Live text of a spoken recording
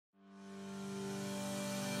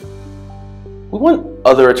We want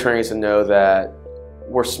other attorneys to know that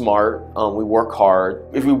we're smart, we work hard.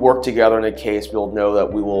 If we work together in a case, we'll know that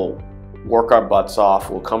we will work our butts off,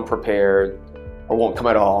 we'll come prepared, or won't come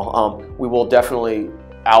at all. We will definitely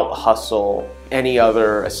out-hustle any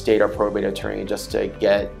other estate or probate attorney just to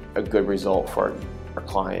get a good result for our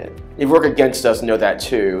client. If you work against us, know that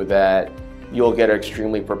too, that you'll get an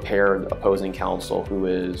extremely prepared opposing counsel who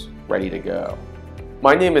is ready to go.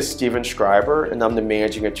 My name is Scriber, and I'm the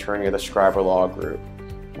managing attorney of the Scriber Law Group.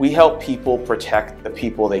 We help people protect the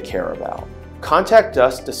people they care about. Contact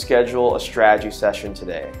us to schedule a strategy session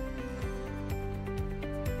today.